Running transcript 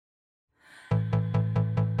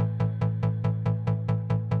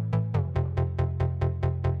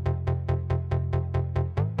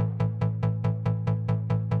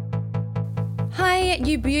Hi,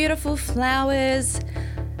 you beautiful flowers.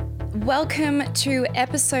 Welcome to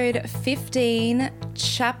episode 15,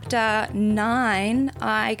 chapter 9,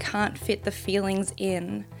 I Can't Fit the Feelings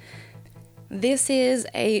In. This is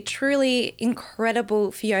a truly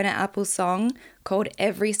incredible Fiona Apple song called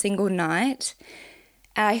Every Single Night.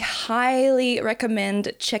 I highly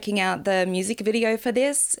recommend checking out the music video for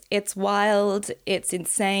this. It's wild, it's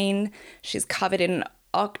insane. She's covered in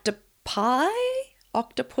octopuses?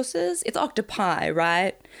 It's octopi,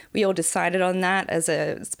 right? We all decided on that as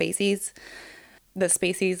a species. The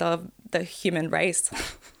species of the human race,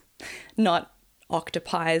 not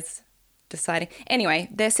octopi's deciding. Anyway,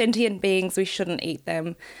 they're sentient beings. We shouldn't eat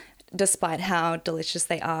them, despite how delicious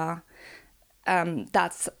they are.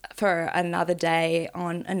 That's for another day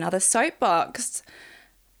on another soapbox.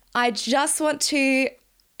 I just want to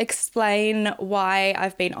explain why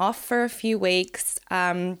I've been off for a few weeks.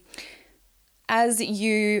 As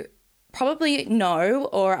you probably know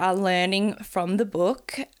or are learning from the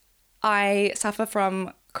book, I suffer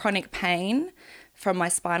from chronic pain from my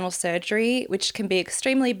spinal surgery, which can be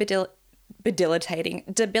extremely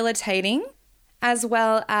debilitating, as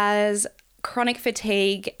well as chronic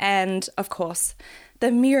fatigue and, of course, the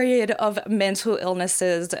myriad of mental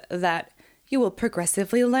illnesses that you will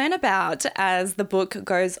progressively learn about as the book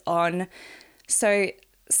goes on. So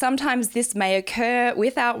sometimes this may occur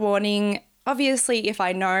without warning. Obviously, if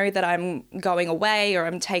I know that I'm going away or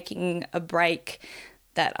I'm taking a break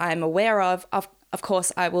that I'm aware of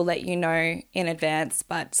course, I will let you know in advance,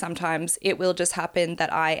 but sometimes it will just happen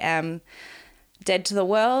that I am dead to the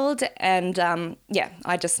world and,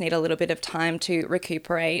 I just need a little bit of time to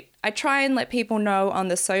recuperate. I try and let people know on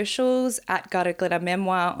the socials at Gutter Glitter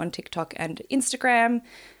Memoir on TikTok and Instagram,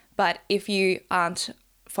 but if you aren't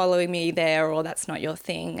following me there or that's not your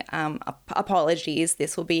thing, apologies.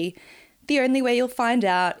 This will be the only way you'll find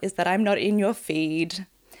out is that I'm not in your feed.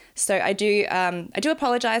 So I do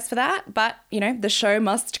apologize for that, but the show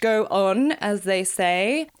must go on, as they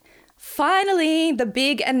say. Finally, the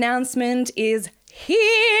big announcement is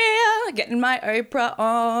here, getting my Oprah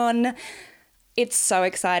on. It's so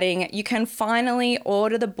exciting. You can finally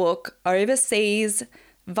order the book overseas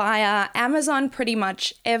via Amazon pretty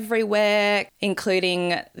much everywhere,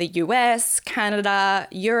 including the US, Canada,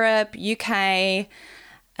 Europe, UK,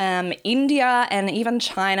 India and even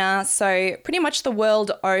China. So pretty much the world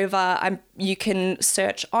over. You can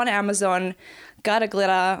search on Amazon, Gutter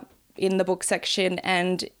Glitter in the book section,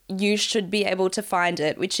 and you should be able to find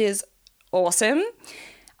it, which is awesome.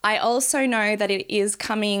 I also know that it is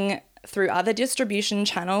coming through other distribution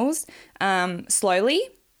channels slowly.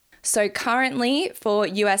 So currently for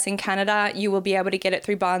US and Canada, you will be able to get it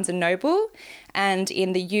through Barnes & Noble, and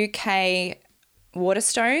in the UK,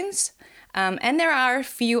 Waterstones. And there are a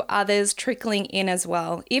few others trickling in as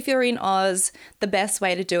well. If you're in Oz, the best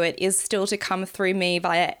way to do it is still to come through me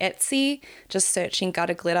via Etsy, just searching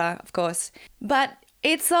Gutter Glitter, of course. But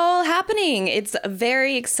it's all happening. It's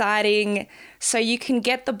very exciting. So you can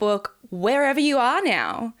get the book wherever you are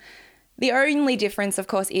now. The only difference, of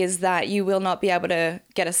course, is that you will not be able to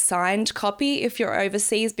get a signed copy if you're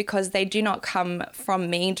overseas because they do not come from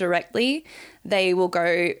me directly. They will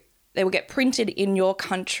get printed in your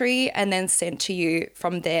country and then sent to you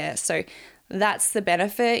from there. So that's the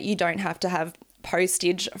benefit. You don't have to have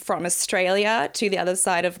postage from Australia to the other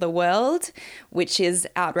side of the world, which is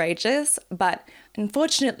outrageous. But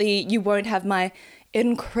unfortunately, you won't have my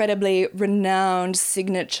incredibly renowned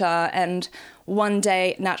signature and one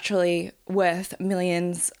day naturally worth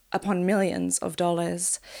millions upon millions of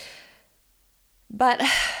dollars. But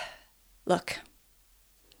look,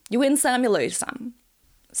 you win some, you lose some.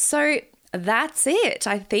 So that's it.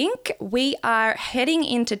 I think we are heading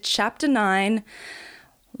into chapter 9.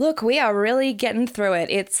 Look, we are really getting through it.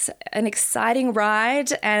 It's an exciting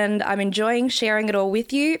ride and I'm enjoying sharing it all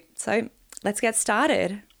with you. So let's get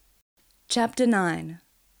started. Chapter 9,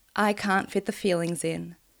 I Can't Fit the Feelings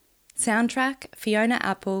In. Soundtrack, Fiona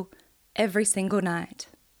Apple, Every Single Night.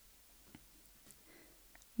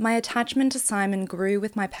 My attachment to Simon grew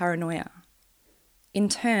with my paranoia. In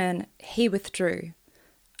turn, he withdrew,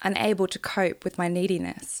 unable to cope with my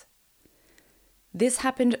neediness. This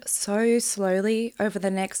happened so slowly over the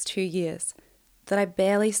next 2 years that I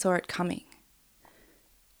barely saw it coming.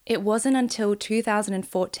 It wasn't until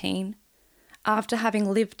 2014, after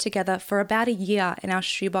having lived together for about a year in our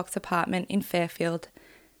shoebox apartment in Fairfield,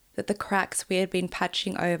 that the cracks we had been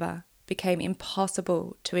patching over became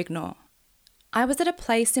impossible to ignore. I was at a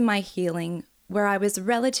place in my healing where I was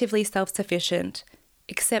relatively self-sufficient,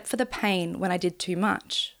 except for the pain when I did too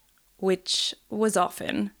much, which was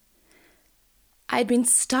often. I'd been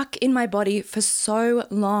stuck in my body for so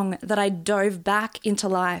long that I dove back into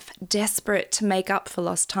life, desperate to make up for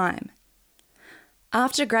lost time.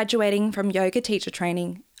 After graduating from yoga teacher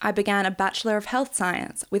training, I began a Bachelor of Health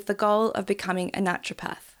Science with the goal of becoming a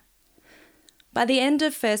naturopath. By the end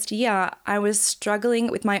of first year, I was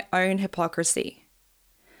struggling with my own hypocrisy.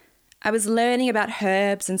 I was learning about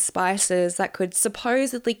herbs and spices that could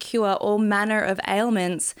supposedly cure all manner of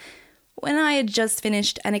ailments when I had just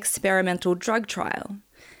finished an experimental drug trial.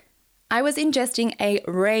 I was ingesting a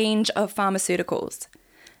range of pharmaceuticals,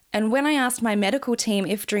 and when I asked my medical team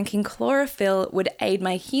if drinking chlorophyll would aid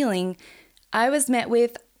my healing, I was met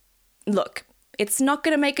with, "Look, it's not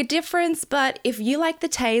going to make a difference, but if you like the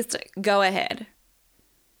taste, go ahead."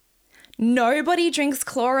 Nobody drinks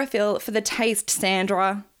chlorophyll for the taste,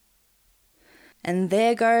 Sandra. And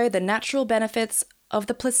there go the natural benefits of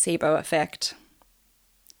the placebo effect.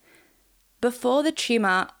 Before the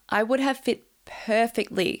tumour, I would have fit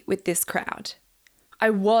perfectly with this crowd. I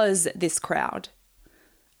was this crowd.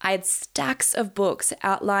 I had stacks of books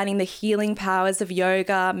outlining the healing powers of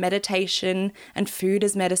yoga, meditation, and food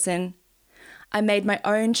as medicine. I made my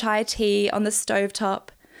own chai tea on the stovetop,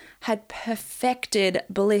 had perfected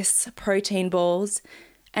Bliss protein balls,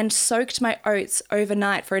 and soaked my oats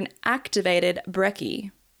overnight for an activated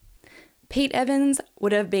brekkie. Pete Evans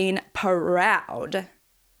would have been proud.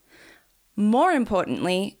 More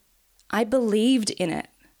importantly, I believed in it.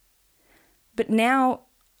 But now,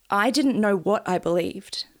 I didn't know what I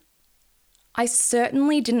believed. I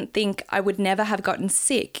certainly didn't think I would never have gotten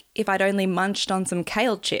sick if I'd only munched on some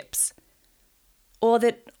kale chips. Or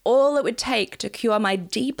that all it would take to cure my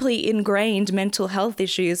deeply ingrained mental health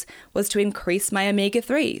issues was to increase my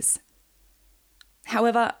omega-3s.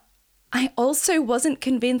 However, I also wasn't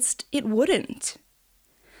convinced it wouldn't.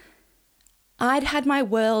 I'd had my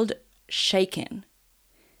world shaken,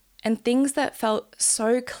 and things that felt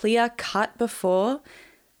so clear-cut before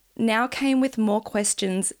now came with more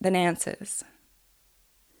questions than answers.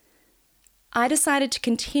 I decided to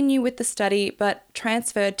continue with the study but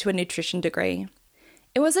transferred to a nutrition degree.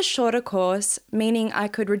 It was a shorter course, meaning I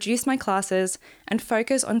could reduce my classes and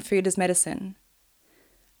focus on food as medicine.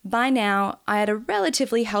 By now, I had a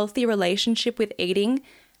relatively healthy relationship with eating,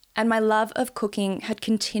 and my love of cooking had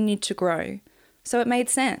continued to grow, so it made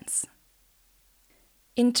sense.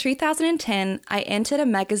 In 2010, I entered a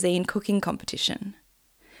magazine cooking competition.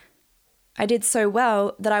 I did so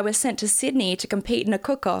well that I was sent to Sydney to compete in a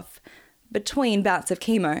cook-off between bouts of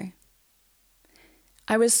chemo.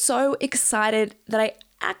 I was so excited that I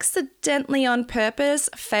accidentally on purpose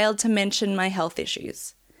failed to mention my health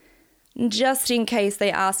issues, just in case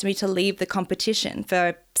they asked me to leave the competition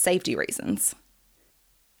for safety reasons.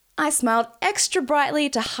 I smiled extra brightly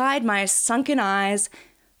to hide my sunken eyes,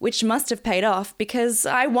 which must have paid off because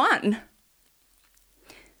I won.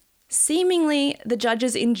 Seemingly, the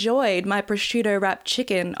judges enjoyed my prosciutto-wrapped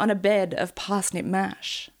chicken on a bed of parsnip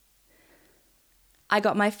mash. I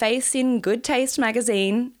got my face in Good Taste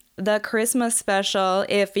magazine, the Christmas special,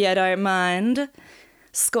 if you don't mind,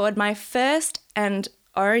 scored my first and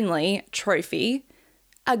only trophy,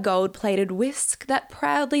 a gold-plated whisk that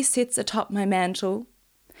proudly sits atop my mantle,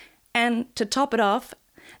 and to top it off,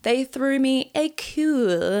 they threw me a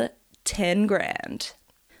cool 10 grand.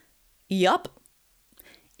 Yup.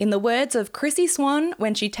 In the words of Chrissy Swan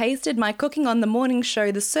when she tasted my cooking on the morning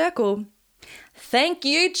show The Circle, "Thank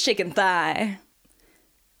you, chicken thigh."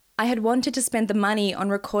 I had wanted to spend the money on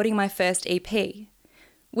recording my first EP,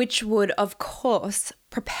 which would, of course,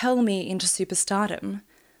 propel me into superstardom.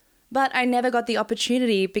 But I never got the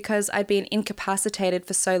opportunity because I'd been incapacitated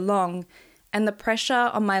for so long, and the pressure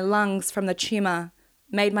on my lungs from the tumour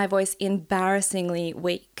made my voice embarrassingly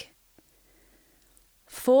weak.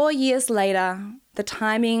 4 years later, the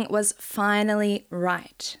timing was finally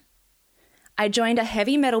right. I joined a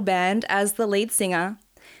heavy metal band as the lead singer,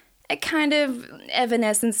 a kind of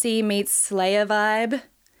Evanescence meets Slayer vibe.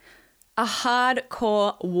 A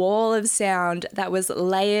hardcore wall of sound that was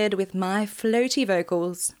layered with my floaty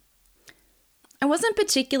vocals. I wasn't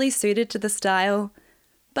particularly suited to the style,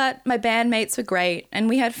 but my bandmates were great and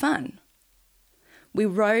we had fun. We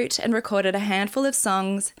wrote and recorded a handful of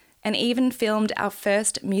songs and even filmed our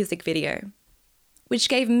first music video, which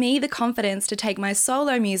gave me the confidence to take my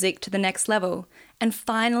solo music to the next level and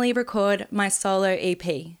finally record my solo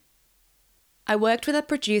EP. I worked with a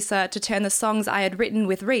producer to turn the songs I had written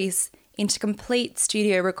with Reese into complete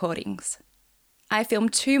studio recordings. I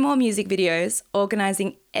filmed 2 more music videos,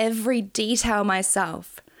 organising every detail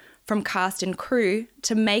myself, from cast and crew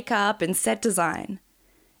to makeup and set design.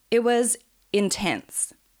 It was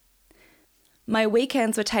intense. My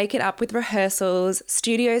weekends were taken up with rehearsals,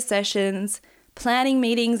 studio sessions, planning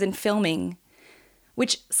meetings and filming,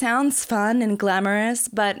 which sounds fun and glamorous,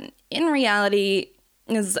 but in reality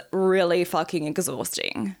is really fucking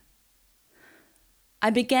exhausting. I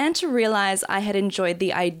began to realize I had enjoyed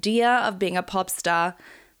the idea of being a pop star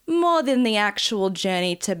more than the actual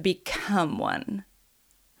journey to become one.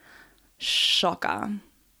 Shocker.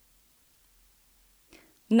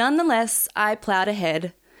 Nonetheless, I plowed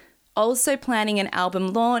ahead, also planning an album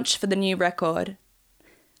launch for the new record.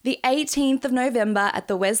 The 18th of November at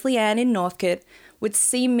the Wesleyan in Northcote would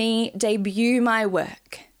see me debut my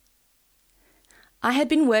work. I had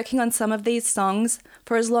been working on some of these songs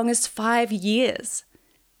for as long as 5 years,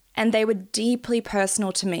 and they were deeply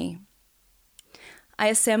personal to me. I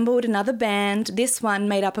assembled another band, this one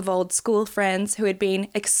made up of old school friends who had been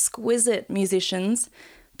exquisite musicians,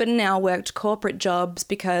 but now worked corporate jobs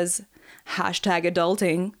because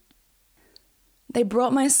 #adulting. They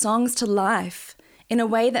brought my songs to life in a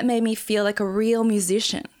way that made me feel like a real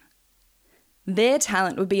musician. Their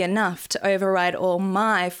talent would be enough to override all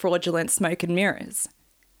my fraudulent smoke and mirrors.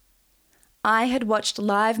 I had watched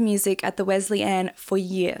live music at the Wesleyan for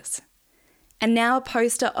years, and now a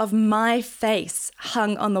poster of my face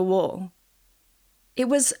hung on the wall. It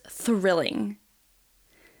was thrilling.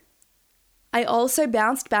 I also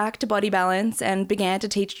bounced back to body balance and began to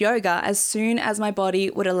teach yoga as soon as my body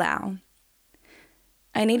would allow.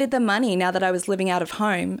 I needed the money now that I was living out of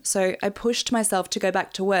home, so I pushed myself to go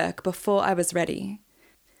back to work before I was ready.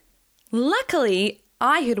 Luckily,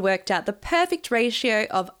 I had worked out the perfect ratio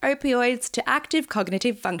of opioids to active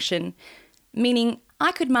cognitive function, meaning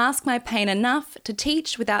I could mask my pain enough to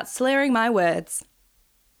teach without slurring my words.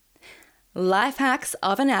 Life hacks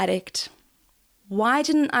of an addict. Why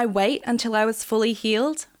didn't I wait until I was fully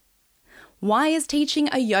healed? Why is teaching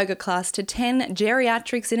a yoga class to 10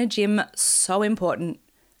 geriatrics in a gym so important?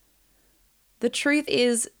 The truth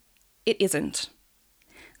is, it isn't.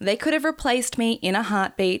 They could have replaced me in a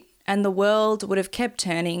heartbeat and the world would have kept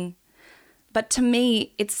turning. But to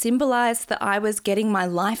me, it symbolized that I was getting my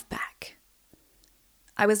life back.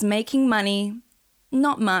 I was making money,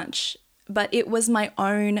 not much, but it was my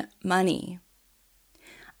own money.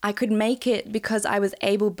 I could make it because I was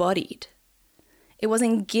able-bodied. It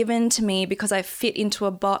wasn't given to me because I fit into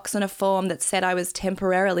a box on a form that said I was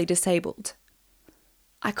temporarily disabled.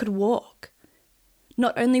 I could walk.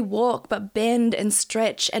 Not only walk, but bend and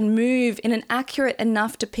stretch and move in an accurate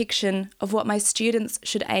enough depiction of what my students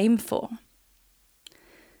should aim for.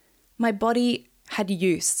 My body had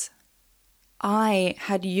use. I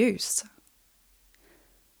had use.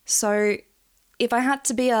 So if I had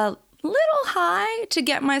to be a little high to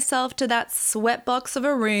get myself to that sweatbox of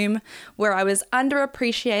a room where I was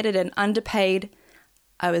underappreciated and underpaid,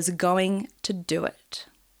 I was going to do it.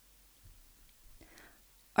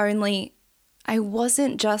 Only I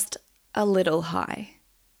wasn't just a little high.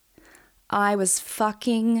 I was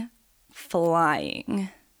fucking flying.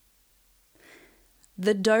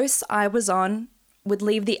 The dose I was on would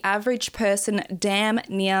leave the average person damn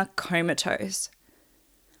near comatose.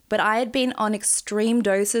 But I had been on extreme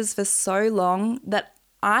doses for so long that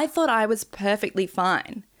I thought I was perfectly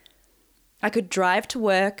fine. I could drive to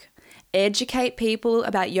work, educate people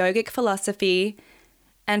about yogic philosophy,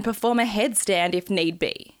 and perform a headstand if need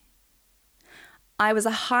be. I was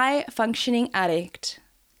a high-functioning addict,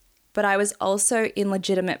 but I was also in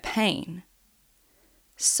legitimate pain.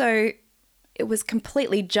 So it was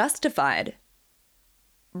completely justified,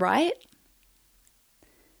 right?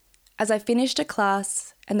 As I finished a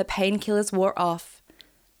class and the painkillers wore off,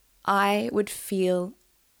 I would feel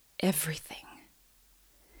everything.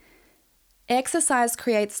 Exercise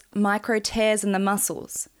creates micro tears in the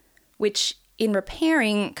muscles, which in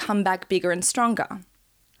repairing come back bigger and stronger.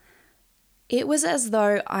 It was as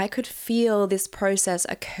though I could feel this process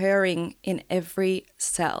occurring in every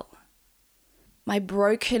cell. My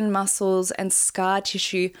broken muscles and scar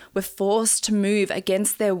tissue were forced to move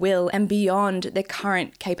against their will and beyond their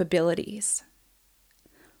current capabilities.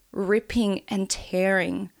 Ripping and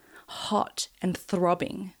tearing, hot and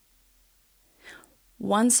throbbing.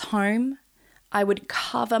 Once home, I would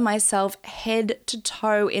cover myself head to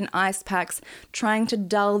toe in ice packs, trying to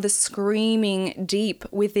dull the screaming deep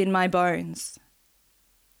within my bones.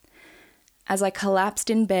 As I collapsed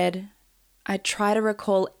in bed, I'd try to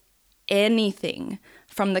recall anything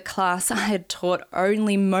from the class I had taught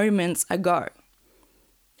only moments ago.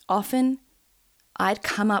 Often, I'd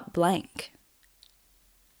come up blank.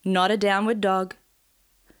 Not a downward dog,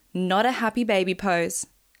 not a happy baby pose,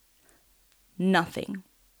 nothing.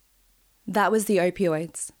 That was the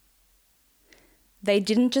opioids. They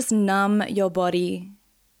didn't just numb your body,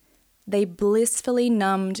 they blissfully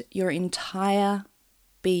numbed your entire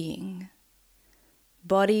being.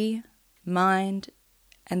 body, mind,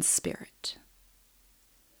 and spirit.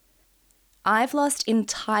 I've lost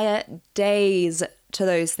entire days to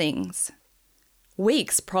those things.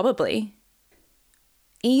 Weeks, probably.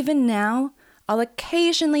 Even now, I'll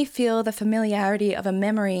occasionally feel the familiarity of a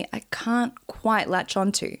memory I can't quite latch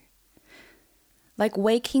onto. Like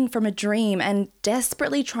waking from a dream and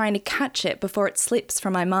desperately trying to catch it before it slips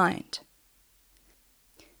from my mind.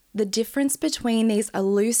 The difference between these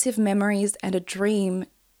elusive memories and a dream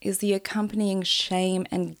is the accompanying shame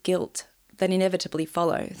and guilt that inevitably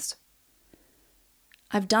follows.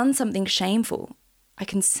 I've done something shameful. I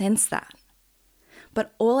can sense that.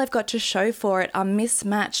 But all I've got to show for it are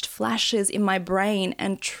mismatched flashes in my brain,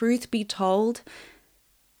 and truth be told,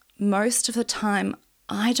 most of the time,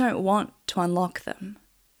 I don't want to unlock them.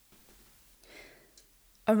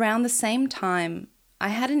 Around the same time, I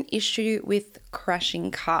had an issue with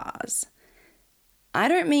crashing cars. I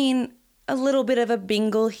don't mean a little bit of a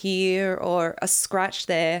bingle here or a scratch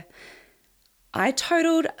there. I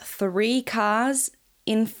totaled 3 cars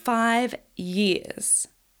in 5 years.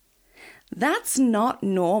 That's not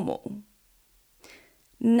normal.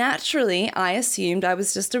 Naturally, I assumed I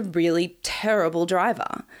was just a really terrible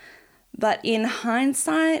driver. But in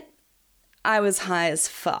hindsight, I was high as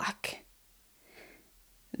fuck.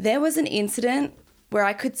 There was an incident where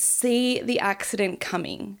I could see the accident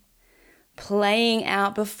coming, playing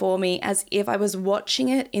out before me as if I was watching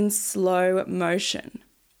it in slow motion.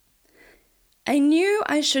 I knew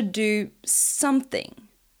I should do something,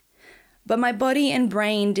 but my body and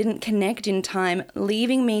brain didn't connect in time,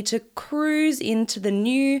 leaving me to cruise into the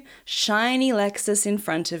new, shiny Lexus in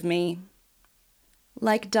front of me.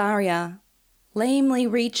 Like Daria, lamely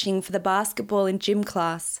reaching for the basketball in gym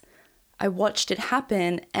class, I watched it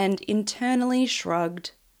happen and internally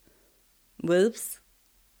shrugged. Whoops.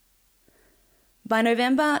 By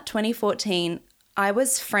November 2014, I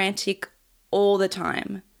was frantic all the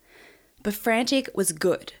time. But frantic was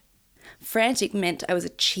good. Frantic meant I was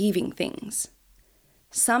achieving things.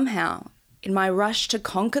 Somehow, in my rush to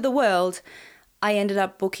conquer the world, I ended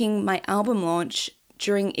up booking my album launch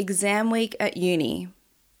during exam week at uni.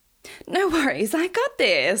 No worries, I got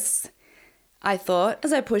this, I thought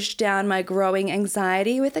as I pushed down my growing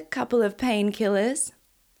anxiety with a couple of painkillers.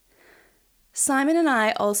 Simon and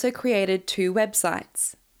I also created 2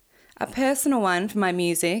 websites, a personal one for my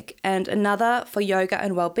music and another for yoga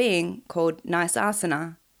and well-being called Nice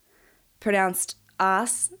Asana, pronounced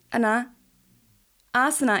asana.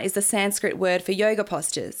 Asana is the Sanskrit word for yoga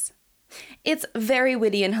postures. It's very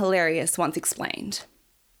witty and hilarious once explained.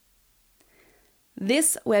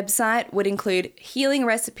 This website would include healing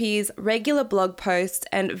recipes, regular blog posts,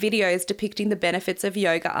 and videos depicting the benefits of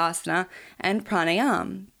yoga asana and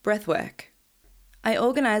pranayama, breathwork. I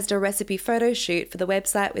organised a recipe photo shoot for the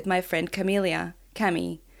website with my friend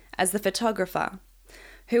Cami, as the photographer,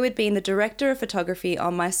 who had been the director of photography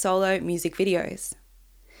on my solo music videos.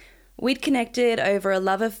 We'd connected over a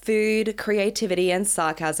love of food, creativity, and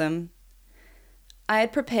sarcasm. I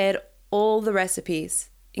had prepared all the recipes,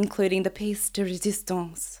 including the pièce de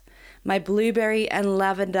résistance, my blueberry and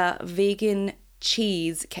lavender vegan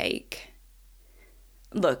cheesecake.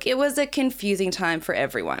 Look, it was a confusing time for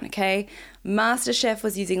everyone, okay? MasterChef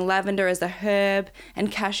was using lavender as a herb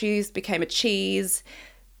and cashews became a cheese.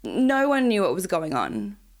 No one knew what was going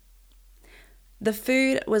on. The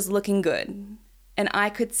food was looking good, and I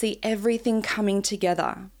could see everything coming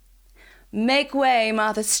together. Make way,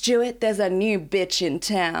 Martha Stewart, there's a new bitch in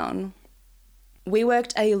town. We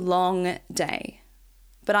worked a long day,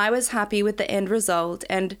 but I was happy with the end result,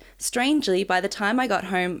 and strangely, by the time I got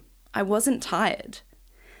home, I wasn't tired.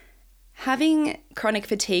 Having chronic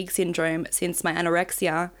fatigue syndrome since my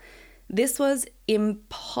anorexia, this was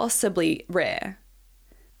impossibly rare.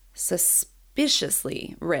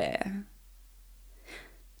 Suspiciously rare.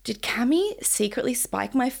 Did Cami secretly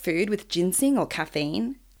spike my food with ginseng or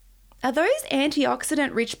caffeine? Are those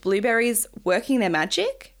antioxidant-rich blueberries working their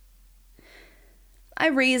magic? I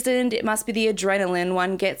reasoned it must be the adrenaline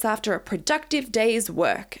one gets after a productive day's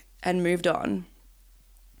work and moved on.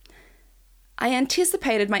 I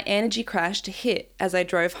anticipated my energy crash to hit as I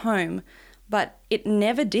drove home, but it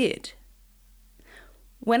never did.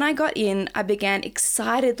 When I got in, I began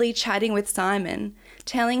excitedly chatting with Simon,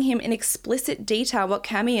 telling him in explicit detail what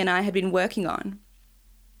Cami and I had been working on.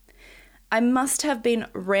 I must have been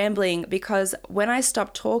rambling because when I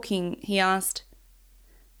stopped talking, he asked,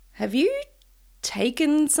 "Have you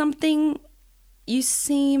taken something? You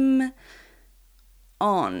seem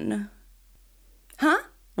on." Huh?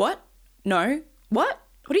 What? No. What?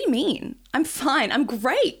 What do you mean? I'm fine. I'm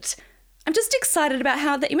great. I'm just excited about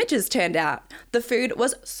how the images turned out. The food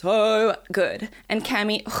was so good. And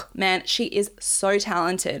Cami, oh, man, she is so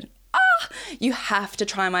talented. You have to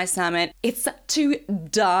try my salmon. It's to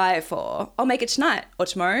die for. I'll make it tonight or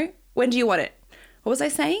tomorrow. When do you want it? What was I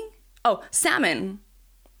saying? Oh, salmon.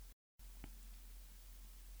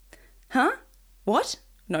 Huh? What?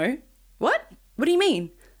 No. What? What do you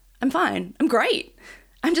mean? I'm fine. I'm great.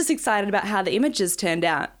 I'm just excited about how the images turned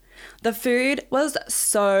out. The food was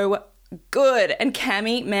so good. And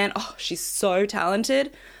Cami, man, oh, she's so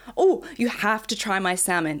talented. Oh, you have to try my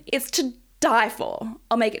salmon. It's to die for.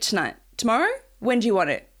 I'll make it tonight. Tomorrow? When do you want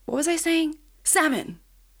it? What was I saying? Salmon.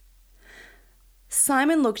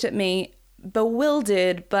 Simon looked at me,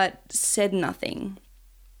 bewildered, but said nothing.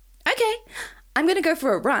 Okay, I'm going to go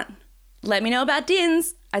for a run. Let me know about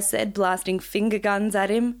Dins, I said, blasting finger guns at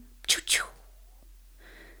him. Choo-choo.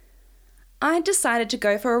 I decided to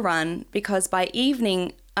go for a run because by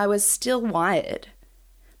evening I was still wired.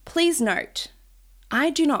 Please note, I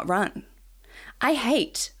do not run. I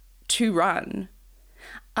hate to run.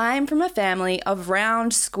 I'm from a family of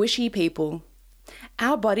round, squishy people.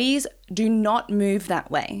 Our bodies do not move that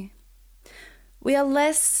way. We are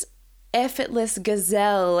less effortless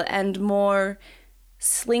gazelle and more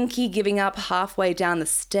slinky giving up halfway down the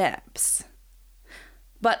steps.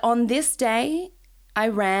 But on this day, I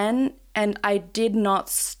ran and I did not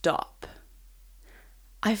stop.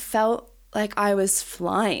 I felt like I was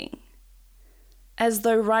flying, as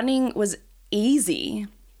though running was easy.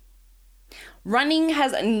 Running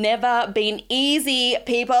has never been easy,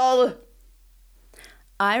 people.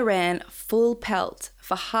 I ran full pelt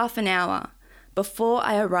for half an hour before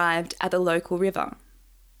I arrived at the local river.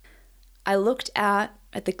 I looked out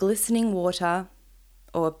at the glistening water,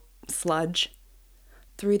 or sludge,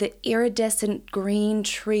 through the iridescent green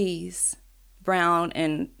trees, brown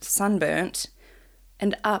and sunburnt,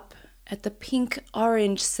 and up at the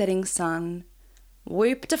pink-orange setting sun.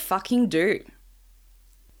 Whoop-de-fucking-do.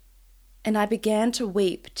 And I began to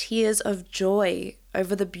weep tears of joy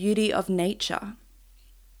over the beauty of nature.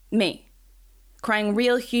 Me, crying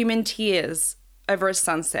real human tears over a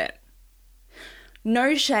sunset.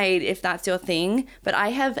 No shade if that's your thing, but I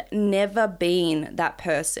have never been that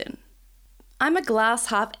person. I'm a glass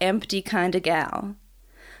half empty kind of gal.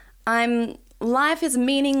 Life is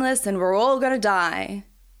meaningless and we're all gonna die.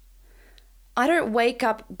 I don't wake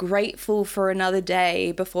up grateful for another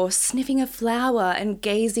day before sniffing a flower and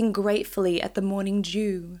gazing gratefully at the morning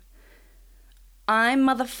dew. I'm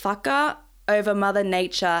motherfucker over Mother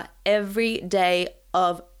Nature every day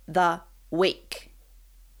of the week.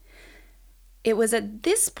 It was at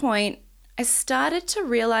this point I started to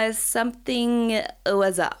realize something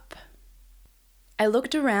was up. I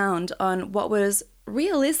looked around on what was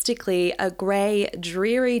realistically a grey,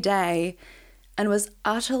 dreary day and was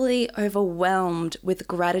utterly overwhelmed with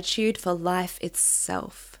gratitude for life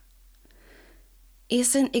itself.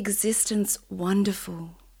 Isn't existence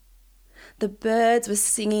wonderful? The birds were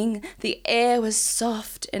singing, the air was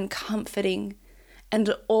soft and comforting,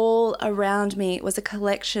 and all around me was a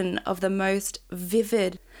collection of the most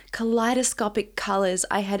vivid, kaleidoscopic colours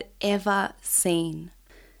I had ever seen.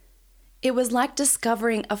 It was like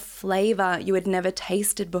discovering a flavour you had never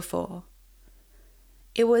tasted before.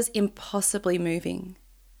 It was impossibly moving.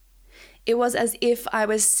 It was as if I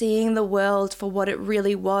was seeing the world for what it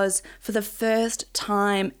really was for the first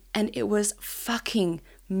time, and it was fucking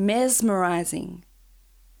mesmerizing.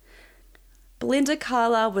 Belinda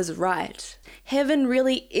Carlisle was right. Heaven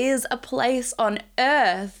really is a place on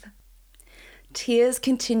earth. Tears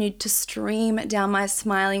continued to stream down my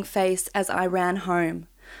smiling face as I ran home,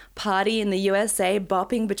 Party in the USA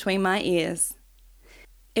bopping between my ears.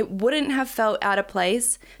 It wouldn't have felt out of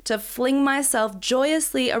place to fling myself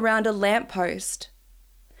joyously around a lamppost.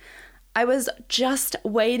 I was just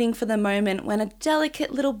waiting for the moment when a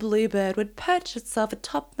delicate little bluebird would perch itself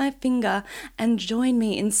atop my finger and join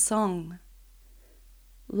me in song.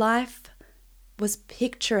 Life was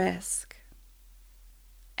picturesque.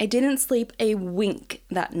 I didn't sleep a wink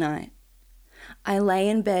that night. I lay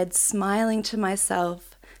in bed smiling to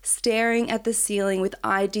myself, staring at the ceiling with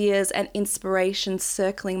ideas and inspiration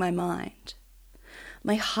circling my mind.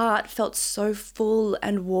 My heart felt so full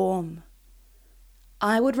and warm.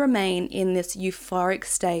 I would remain in this euphoric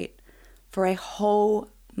state for a whole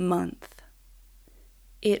month.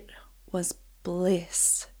 It was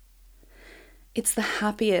bliss. It's the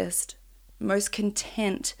happiest, most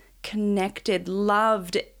content, connected,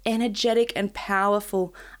 loved, energetic, and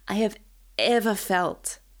powerful I have ever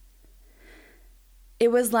felt. It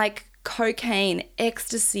was like cocaine,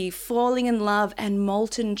 ecstasy, falling in love, and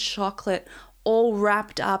molten chocolate all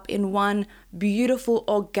wrapped up in one beautiful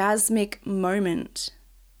orgasmic moment.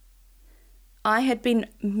 I had been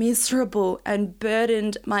miserable and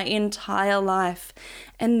burdened my entire life,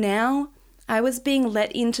 and now I was being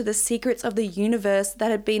let into the secrets of the universe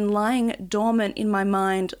that had been lying dormant in my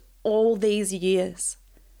mind all these years.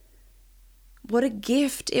 What a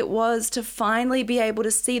gift it was to finally be able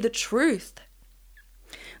to see the truth.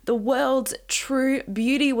 The world's true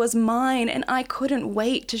beauty was mine, and I couldn't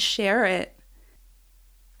wait to share it.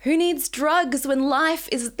 Who needs drugs when life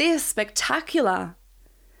is this spectacular?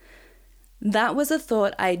 That was a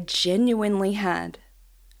thought I genuinely had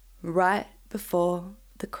right before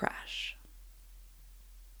the crash.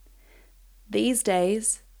 These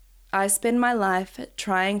days, I spend my life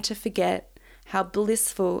trying to forget how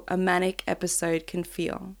blissful a manic episode can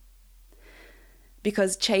feel.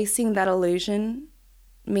 Because chasing that illusion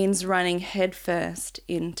means running headfirst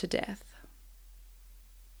into death.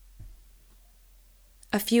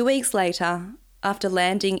 A few weeks later, after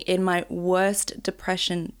landing in my worst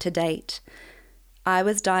depression to date, I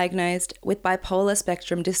was diagnosed with bipolar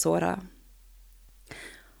spectrum disorder.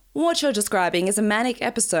 What you're describing is a manic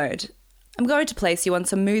episode. I'm going to place you on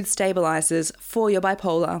some mood stabilizers for your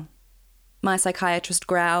bipolar. My psychiatrist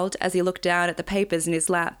growled as he looked down at the papers in his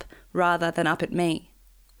lap rather than up at me.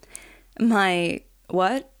 My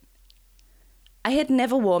what? I had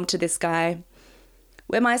never warmed to this guy.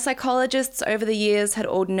 Where my psychologists over the years had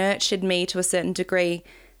all nurtured me to a certain degree,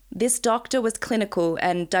 this doctor was clinical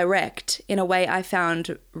and direct in a way I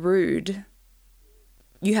found rude.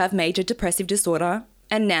 You have major depressive disorder,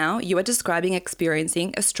 and now you are describing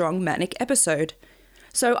experiencing a strong manic episode.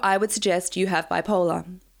 So I would suggest you have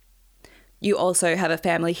bipolar. You also have a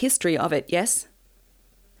family history of it, yes?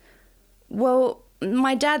 Well,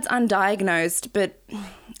 my dad's undiagnosed, but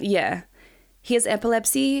yeah. He has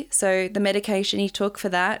epilepsy, so the medication he took for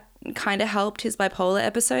that kind of helped his bipolar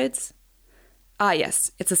episodes. Ah,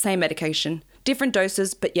 yes, it's the same medication. Different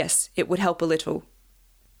doses, but yes, it would help a little.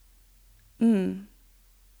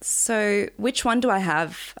 So which one do I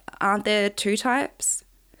have? Aren't there two types?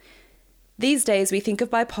 These days we think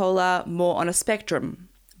of bipolar more on a spectrum,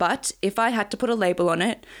 but if I had to put a label on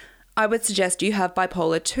it, I would suggest you have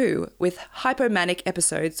bipolar 2 with hypomanic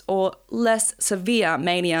episodes or less severe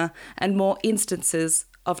mania and more instances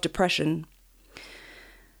of depression.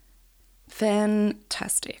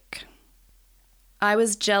 Fantastic. I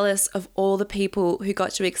was jealous of all the people who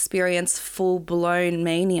got to experience full-blown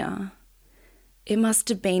mania. It must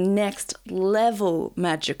have been next level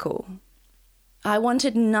magical. I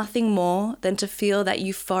wanted nothing more than to feel that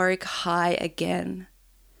euphoric high again.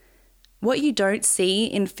 What you don't see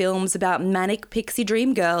in films about manic pixie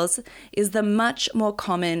dream girls is the much more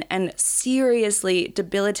common and seriously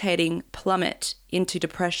debilitating plummet into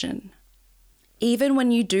depression. Even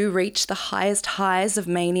when you do reach the highest highs of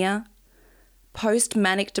mania,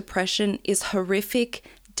 post-manic depression is horrific,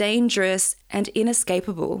 dangerous, and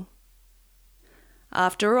inescapable.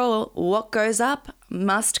 After all, what goes up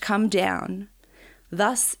must come down.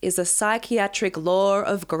 Thus is a psychiatric law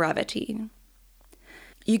of gravity.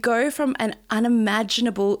 You go from an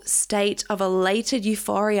unimaginable state of elated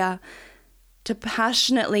euphoria to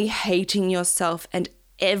passionately hating yourself and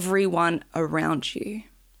everyone around you.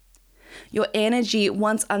 Your energy,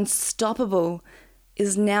 once unstoppable,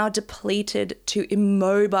 is now depleted to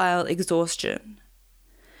immobile exhaustion.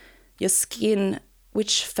 Your skin,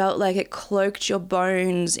 which felt like it cloaked your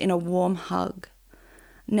bones in a warm hug,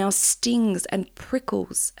 now stings and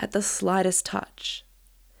prickles at the slightest touch.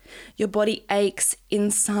 Your body aches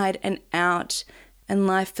inside and out, and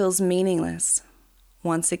life feels meaningless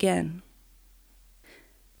once again.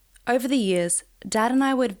 Over the years, Dad and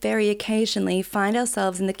I would very occasionally find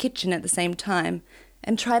ourselves in the kitchen at the same time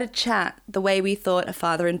and try to chat the way we thought a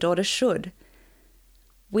father and daughter should.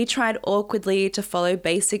 We tried awkwardly to follow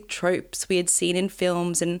basic tropes we had seen in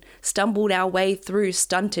films and stumbled our way through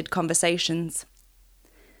stunted conversations.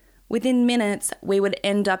 Within minutes, we would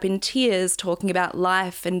end up in tears talking about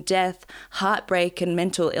life and death, heartbreak and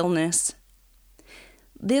mental illness.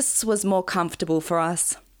 This was more comfortable for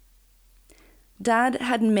us. Dad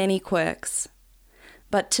had many quirks,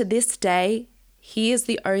 but to this day, he is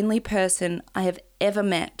the only person I have ever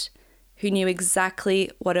met who knew exactly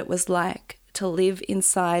what it was like to live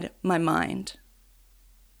inside my mind.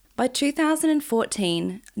 By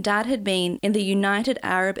 2014, Dad had been in the United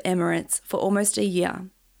Arab Emirates for almost a year,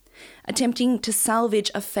 attempting to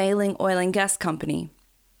salvage a failing oil and gas company.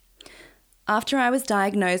 After I was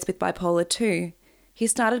diagnosed with bipolar 2, he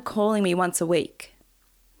started calling me once a week.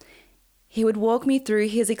 He would walk me through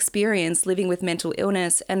his experience living with mental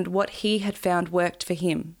illness and what he had found worked for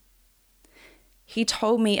him. he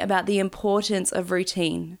told me about the importance of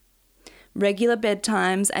routine, regular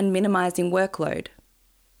bedtimes, and minimizing workload.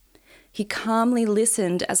 He calmly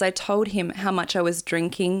listened as I told him how much I was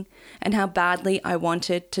drinking and how badly I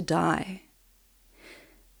wanted to die.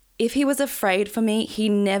 If he was afraid for me, he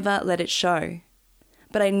never let it show,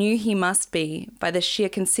 but I knew he must be by the sheer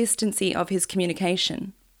consistency of his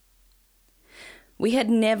communication. We had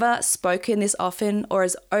never spoken this often or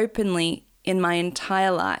as openly in my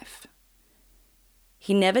entire life.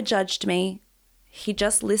 He never judged me, he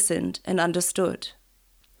just listened and understood.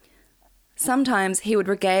 Sometimes he would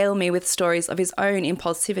regale me with stories of his own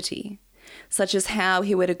impulsivity, such as how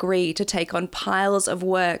he would agree to take on piles of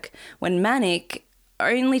work when manic,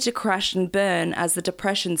 only to crash and burn as the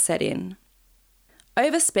depression set in.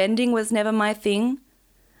 Overspending was never my thing.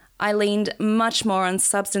 I leaned much more on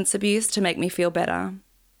substance abuse to make me feel better.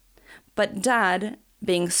 But Dad,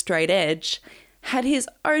 being straight edge, had his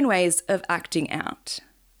own ways of acting out.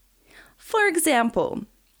 For example,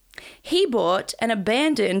 he bought an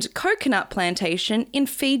abandoned coconut plantation in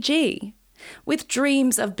Fiji with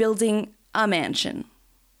dreams of building a mansion.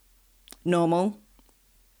 Normal.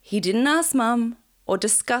 He didn't ask Mum or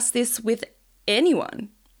discuss this with anyone.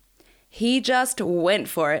 He just went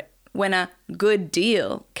for it when a good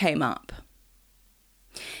deal came up.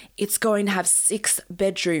 It's going to have 6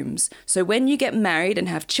 bedrooms, so when you get married and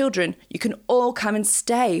have children, you can all come and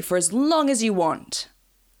stay for as long as you want.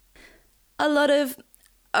 A lot of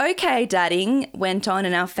okay dadding went on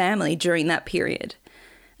in our family during that period,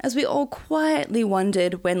 as we all quietly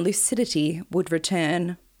wondered when lucidity would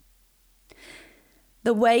return.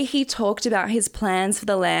 The way he talked about his plans for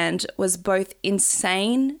the land was both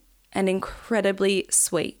insane and incredibly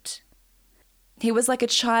sweet. He was like a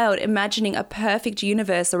child imagining a perfect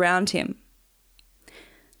universe around him.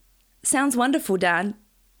 Sounds wonderful, Dad.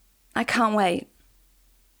 I can't wait,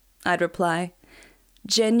 I'd reply,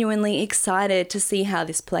 genuinely excited to see how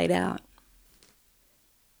this played out.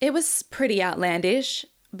 It was pretty outlandish,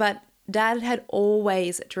 but Dad had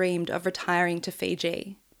always dreamed of retiring to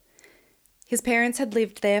Fiji. His parents had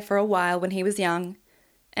lived there for a while when he was young,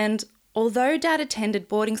 and although Dad attended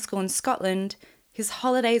boarding school in Scotland, his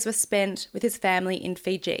holidays were spent with his family in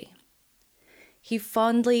Fiji. He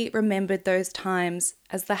fondly remembered those times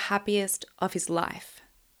as the happiest of his life.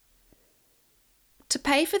 To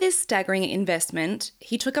pay for this staggering investment,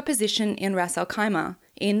 he took a position in Ras Al Khaimah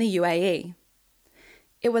in the UAE.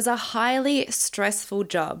 It was a highly stressful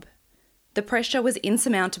job. The pressure was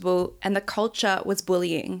insurmountable and the culture was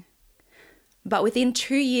bullying. But within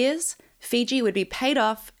 2 years, Fiji would be paid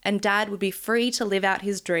off and Dad would be free to live out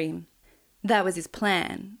his dream. That was his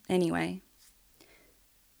plan, anyway.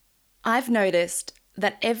 I've noticed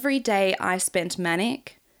that every day I spent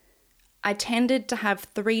manic, I tended to have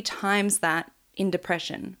 3 times that in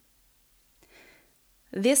depression.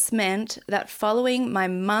 This meant that following my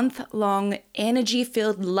month-long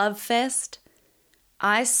energy-filled love fest,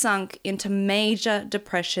 I sunk into major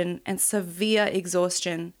depression and severe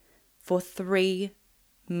exhaustion for 3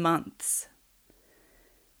 months.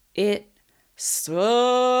 It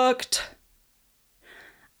sucked.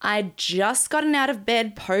 I'd just gotten out of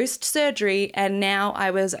bed post-surgery and now I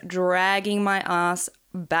was dragging my ass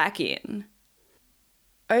back in.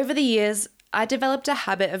 Over the years, I developed a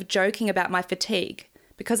habit of joking about my fatigue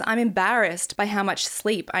because I'm embarrassed by how much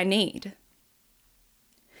sleep I need.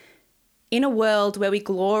 In a world where we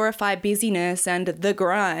glorify busyness and the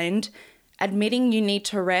grind, admitting you need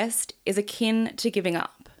to rest is akin to giving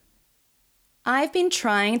up. I've been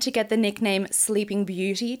trying to get the nickname Sleeping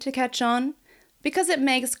Beauty to catch on because it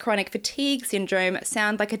makes chronic fatigue syndrome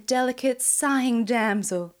sound like a delicate, sighing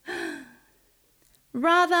damsel,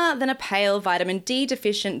 rather than a pale vitamin D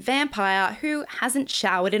deficient vampire who hasn't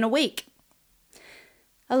showered in a week.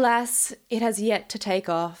 Alas, it has yet to take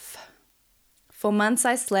off. For months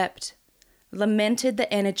I slept, lamented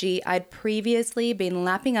the energy I'd previously been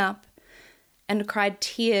lapping up, and cried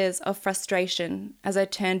tears of frustration as I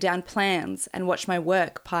turned down plans and watched my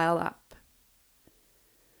work pile up.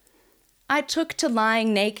 I took to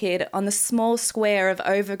lying naked on the small square of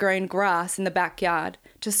overgrown grass in the backyard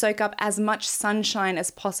to soak up as much sunshine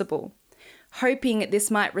as possible, hoping this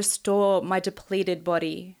might restore my depleted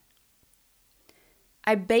body.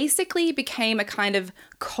 I basically became a kind of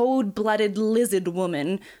cold-blooded lizard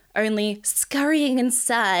woman, only scurrying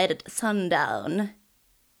inside at sundown.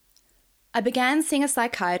 I began seeing a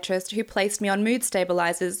psychiatrist who placed me on mood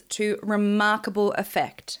stabilizers to remarkable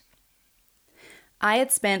effect. I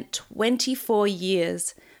had spent 24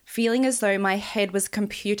 years feeling as though my head was a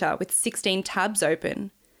computer with 16 tabs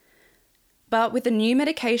open. But with the new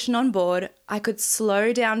medication on board, I could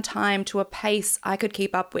slow down time to a pace I could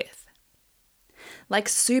keep up with. Like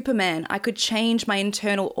Superman, I could change my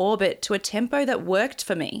internal orbit to a tempo that worked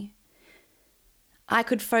for me. I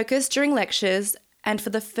could focus during lectures and for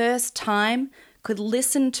the first time could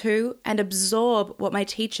listen to and absorb what my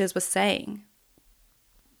teachers were saying.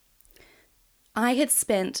 I had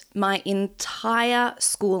spent my entire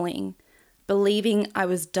schooling believing I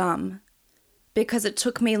was dumb because it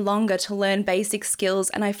took me longer to learn basic skills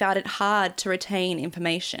and I found it hard to retain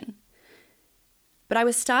information. But I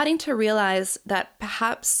was starting to realize that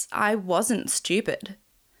perhaps I wasn't stupid.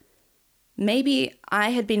 Maybe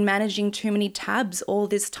I had been managing too many tabs all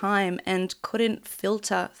this time and couldn't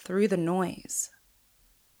filter through the noise.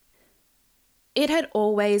 It had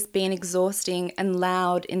always been exhausting and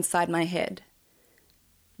loud inside my head,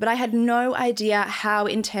 but I had no idea how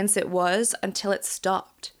intense it was until it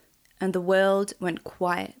stopped and the world went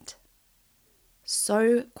quiet.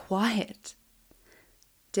 So quiet.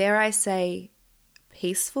 Dare I say,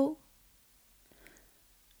 peaceful?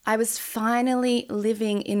 I was finally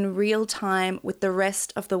living in real time with the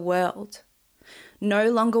rest of the world, no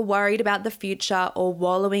longer worried about the future or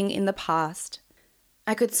wallowing in the past.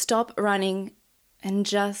 I could stop running and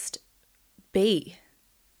just be.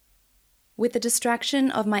 With the distraction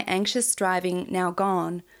of my anxious striving now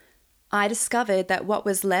gone, I discovered that what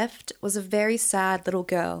was left was a very sad little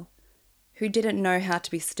girl who didn't know how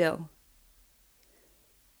to be still.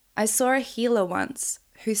 I saw a healer once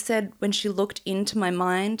who said when she looked into my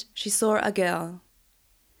mind, she saw a girl.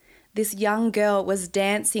 This young girl was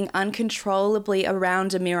dancing uncontrollably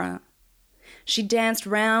around a mirror. She danced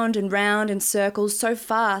round and round in circles so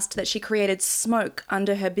fast that she created smoke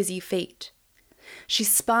under her busy feet. She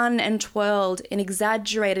spun and twirled in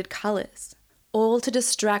exaggerated colours, all to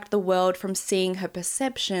distract the world from seeing her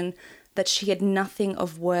perception that she had nothing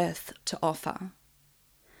of worth to offer.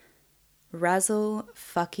 Razzle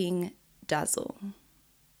fucking dazzle.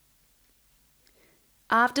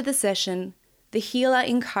 After the session, the healer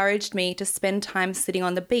encouraged me to spend time sitting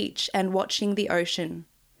on the beach and watching the ocean.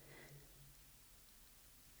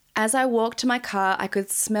 As I walked to my car, I could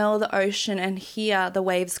smell the ocean and hear the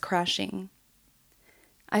waves crashing.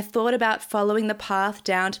 I thought about following the path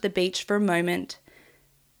down to the beach for a moment,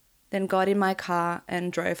 then got in my car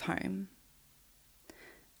and drove home.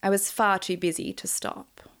 I was far too busy to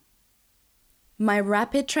stop. My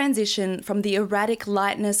rapid transition from the erratic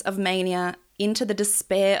lightness of mania into the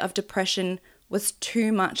despair of depression was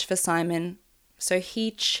too much for Simon, so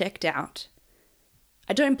he checked out.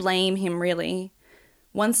 I don't blame him, really.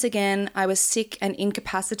 Once again, I was sick and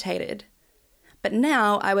incapacitated. But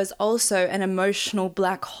now I was also an emotional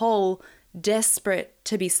black hole, desperate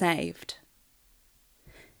to be saved.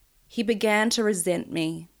 He began to resent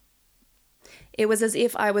me. It was as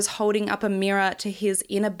if I was holding up a mirror to his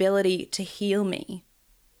inability to heal me.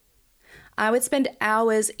 I would spend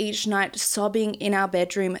hours each night sobbing in our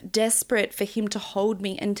bedroom, desperate for him to hold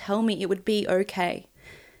me and tell me it would be okay,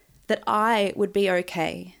 that I would be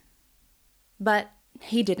okay. But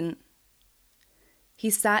he didn't. He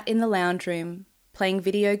sat in the lounge room, playing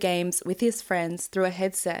video games with his friends through a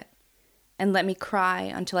headset, and let me cry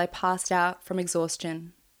until I passed out from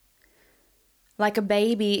exhaustion. Like a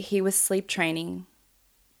baby, he was sleep training.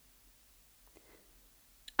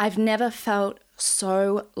 I've never felt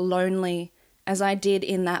so lonely as I did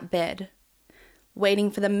in that bed, waiting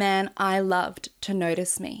for the man I loved to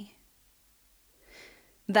notice me.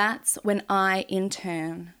 That's when I, in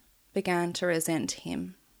turn, began to resent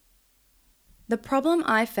him. The problem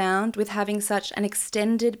I found with having such an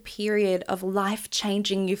extended period of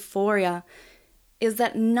life-changing euphoria is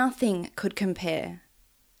that nothing could compare.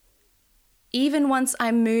 Even once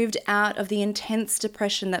I moved out of the intense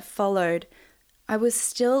depression that followed, I was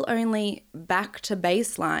still only back to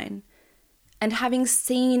baseline, and having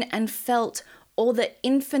seen and felt all the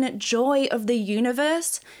infinite joy of the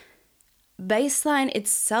universe, baseline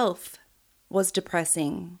itself was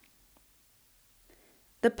depressing.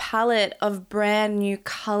 The palette of brand new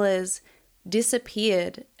colours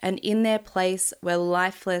disappeared, and in their place were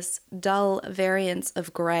lifeless, dull variants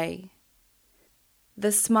of grey.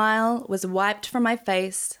 The smile was wiped from my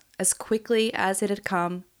face as quickly as it had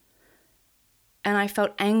come, and I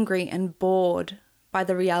felt angry and bored by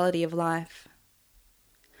the reality of life.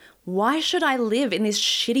 Why should I live in this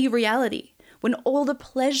shitty reality when all the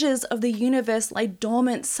pleasures of the universe lay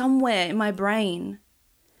dormant somewhere in my brain?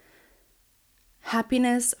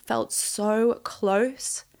 Happiness felt so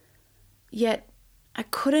close, yet I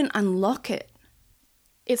couldn't unlock it.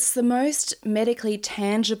 It's the most medically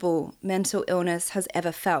tangible mental illness has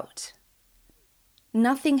ever felt.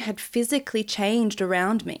 Nothing had physically changed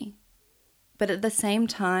around me, but at the same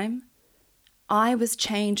time, I was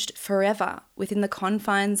changed forever within the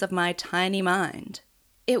confines of my tiny mind.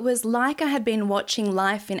 It was like I had been watching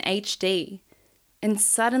life in HD and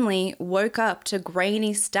suddenly woke up to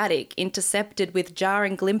grainy static intercepted with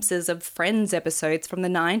jarring glimpses of Friends episodes from the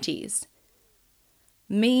 90s.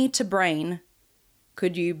 Me to brain.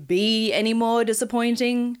 Could you be any more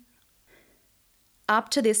disappointing? Up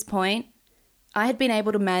to this point, I had been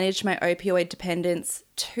able to manage my opioid dependence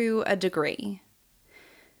to a degree.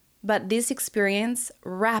 But this experience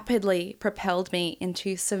rapidly propelled me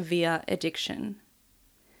into severe addiction.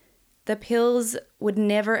 The pills would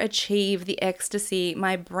never achieve the ecstasy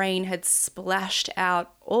my brain had splashed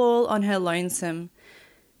out all on her lonesome,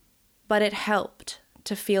 but it helped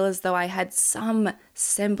to feel as though I had some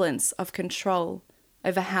semblance of control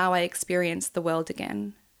over how I experienced the world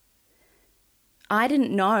again. I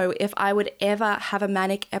didn't know if I would ever have a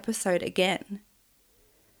manic episode again,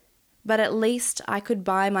 but at least I could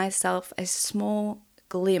buy myself a small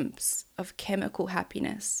glimpse of chemical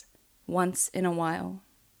happiness once in a while.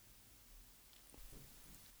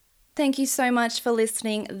 Thank you so much for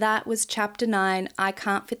listening. That was chapter 9, I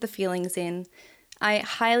Can't Fit the Feelings In. I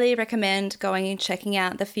highly recommend going and checking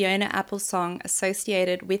out the Fiona Apple song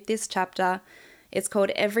associated with this chapter. It's called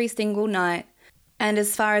Every Single Night. And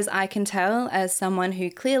as far as I can tell, as someone who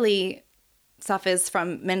clearly suffers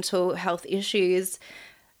from mental health issues,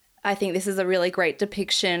 I think this is a really great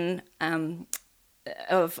depiction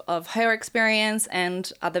of her experience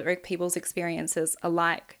and other people's experiences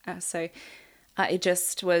alike. It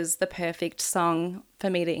just was the perfect song for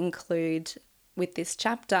me to include with this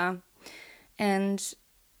chapter. And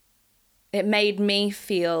it made me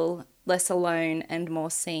feel less alone and more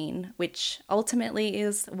seen, which ultimately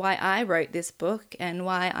is why I wrote this book and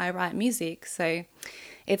why I write music. So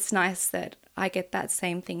it's nice that I get that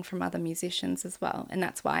same thing from other musicians as well. And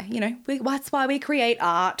that's why, that's why we create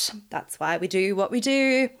art. That's why we do what we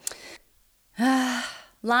do.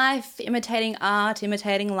 Life imitating art,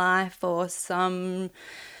 imitating life, or some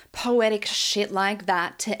poetic shit like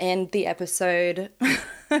that to end the episode.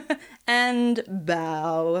 And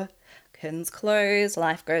bow. Curtains close,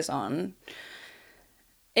 life goes on.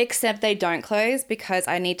 Except they don't close, because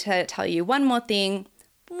I need to tell you one more thing.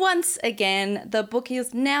 Once again, the book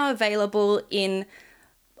is now available in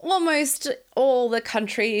almost all the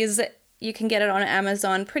countries. You can get it on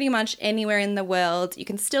Amazon pretty much anywhere in the world. You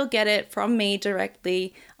can still get it from me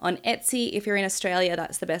directly on Etsy. If you're in Australia,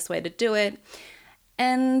 that's the best way to do it.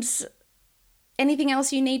 And anything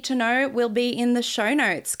else you need to know will be in the show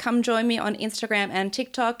notes. Come join me on Instagram and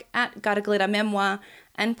TikTok at Gutter Glitter Memoir.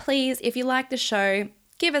 And please, if you like the show,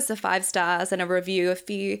 give us a 5 stars and a review. If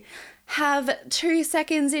you have 2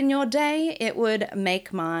 seconds in your day, it would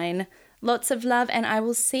make mine. Lots of love, and I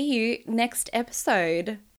will see you next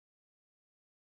episode.